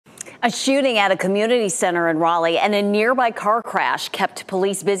A shooting at a community center in Raleigh and a nearby car crash kept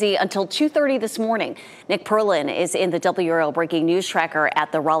police busy until 2:30 this morning. Nick Perlin is in the WRL Breaking News Tracker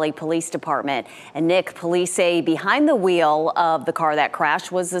at the Raleigh Police Department. And Nick, police say behind the wheel of the car that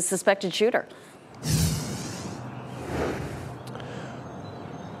crashed was the suspected shooter.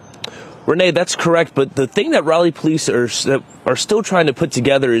 Renee, that's correct. But the thing that Raleigh police are still trying to put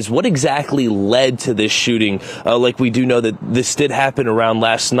together is what exactly led to this shooting. Like we do know that this did happen around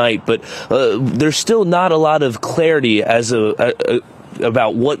last night, but there's still not a lot of clarity as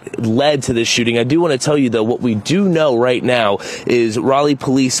about what led to this shooting. I do want to tell you, though, what we do know right now is Raleigh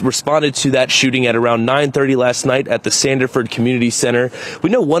police responded to that shooting at around 9:30 last night at the Sanderford Community Center. We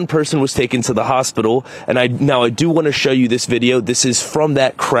know one person was taken to the hospital, and I do want to show you this video. This is from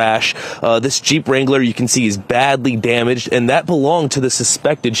that crash. This Jeep Wrangler, you can see, is badly damaged, and that belonged to the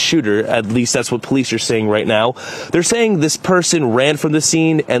suspected shooter. At least that's what police are saying right now. They're saying this person ran from the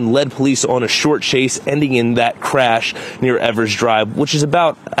scene and led police on a short chase, ending in that crash near Evers Drive, which is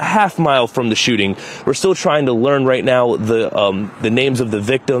about a half mile from the shooting. We're still trying to learn right now the names of the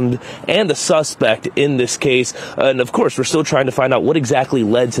victim and the suspect in this case. And of course, we're still trying to find out what exactly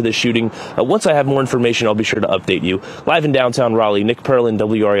led to the shooting. Once I have more information, I'll be sure to update you. Live in downtown Raleigh, Nick Perlin,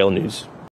 WRL News.